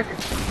 Let's turn.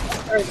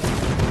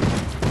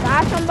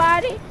 Got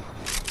somebody?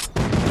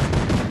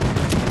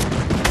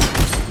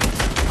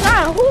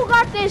 Son, who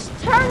got this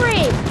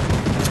turret?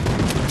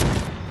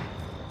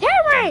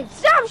 Terrence,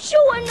 stop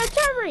shooting the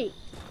turret.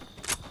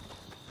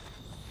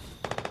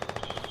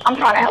 I'm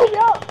trying to help you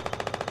out.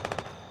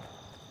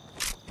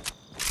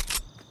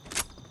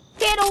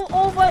 Kid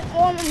over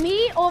on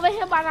me, over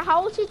here by the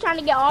house. He's trying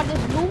to get all this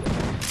loot.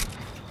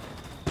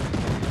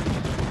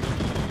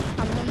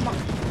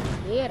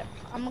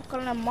 I'm gonna call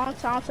him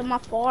down to my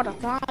father.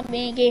 I'm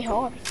being get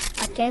hard.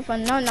 I came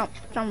from none of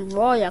some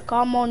royal.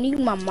 Call Monique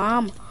my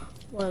mama.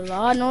 Well,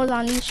 Lord knows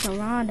I need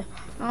Sharonda.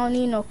 I don't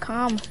need no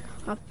comments.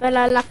 I feel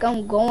like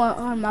I'm going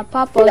on. My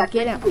papa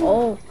getting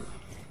old.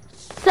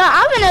 So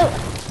I'm gonna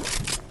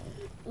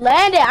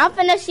land it. I'm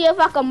finna see if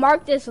I can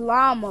mark this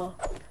llama.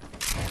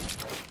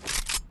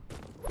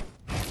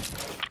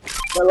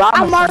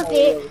 I marked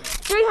it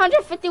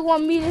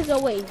 351 meters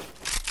away.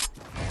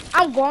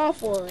 I'm going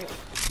for it.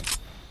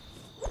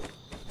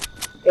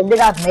 If they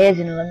got meds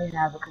in it, let me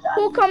have it.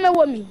 Who coming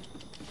with me?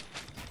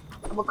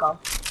 I'm gonna come.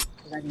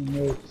 Cause I need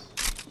meds.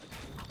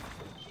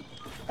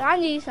 I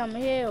need some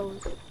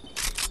heals.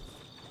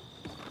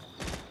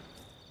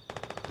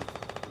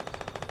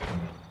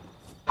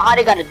 All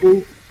they gotta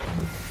do.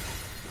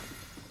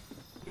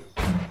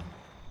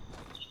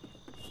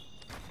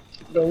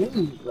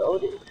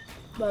 Loaded.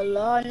 But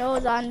Lord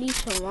knows I need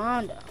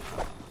Sharonda.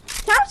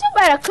 Times you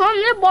better come.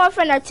 This boy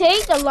finna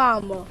take the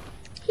llama.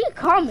 He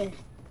coming.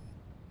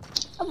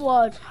 That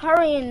boy's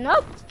hurrying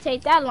up to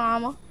take that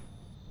llama.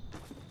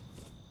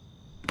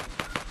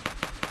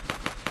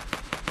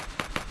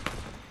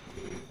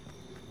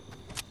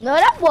 No,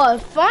 that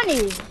boy's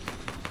funny.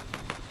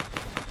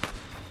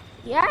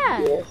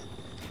 Yeah. Yes.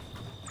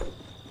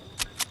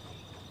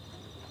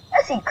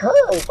 Yes, he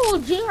could.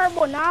 Oh, G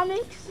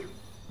Herbonomics.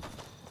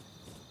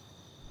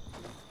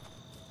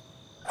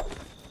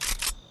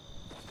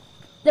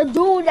 The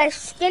dude that's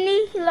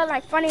skinny, he look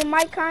like Funny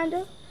Mike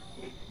kinda.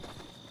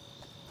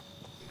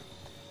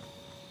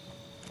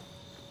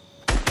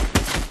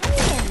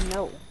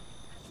 No.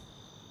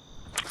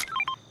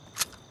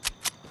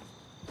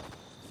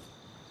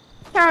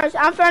 Terrence,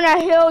 I'm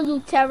finna heal you,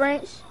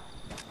 Terrence.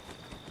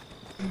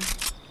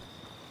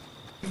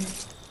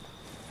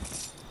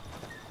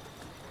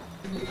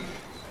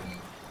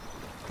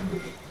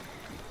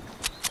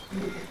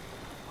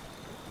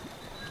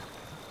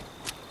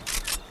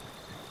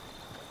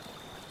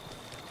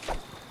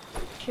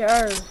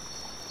 Sure.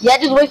 Yeah,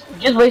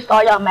 just waste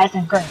all y'all mats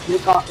and crank.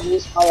 Waste all y'all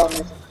mats and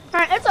crank.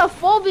 Alright, it's a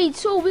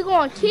 4v2. We're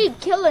gonna keep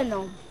killing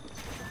them.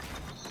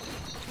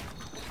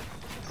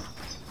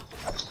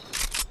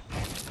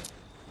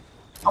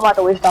 I'm about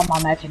to waste all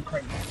my mats and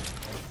crank.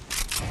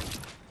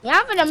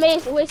 Yeah, I'm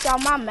finna waste all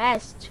my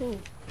mats too.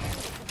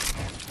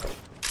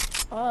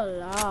 Oh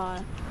Lord.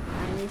 I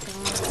need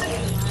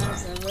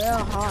some real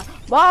hard.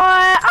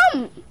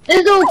 Boy,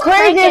 This dude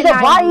crazy as a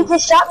body. He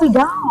just shot me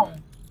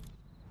down.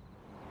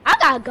 I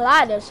got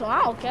glider, so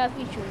I don't care if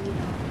he shoot me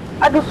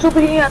down. I do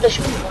super, he have to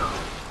shoot me down.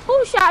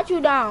 Who shot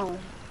you down?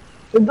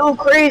 The dude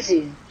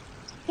crazy.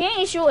 He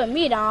ain't shooting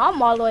me down.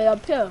 I'm all the way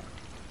up here.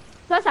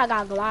 Plus I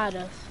got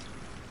gliders.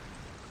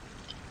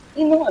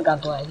 You know I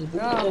got gliders.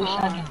 But you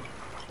shot him.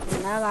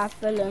 And I got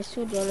feeling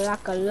shooting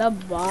like a little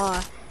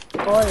boy.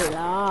 Oh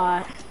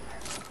Lord.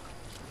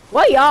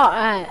 Where y'all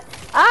at?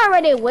 I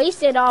already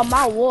wasted all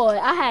my wood.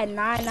 I had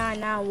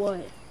 999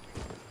 wood.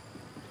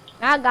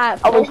 I got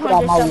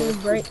 400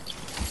 something brick.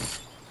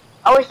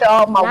 I wasted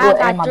all my wood.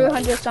 I got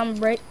 300 something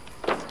brick.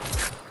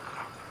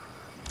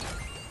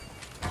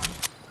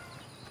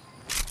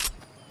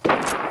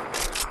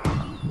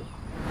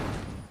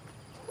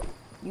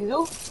 You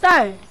do?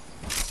 Dang.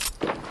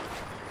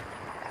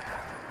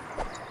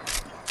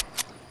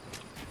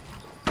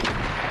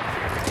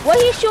 What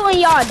he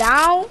shooting y'all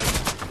down?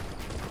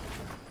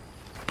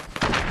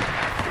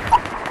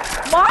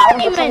 Well, I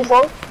don't even.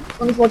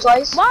 24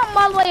 twice. Well, I'm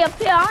all the way up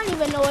here. I don't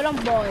even know where them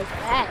boys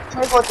at.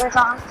 24 3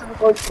 times.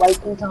 24 twice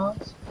 3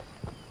 times.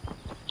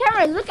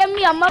 Cameron, look at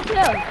me. I'm up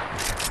here.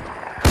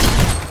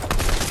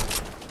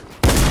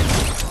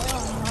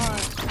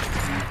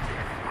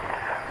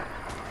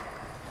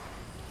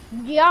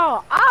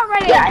 Yo, I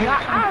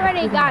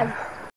already got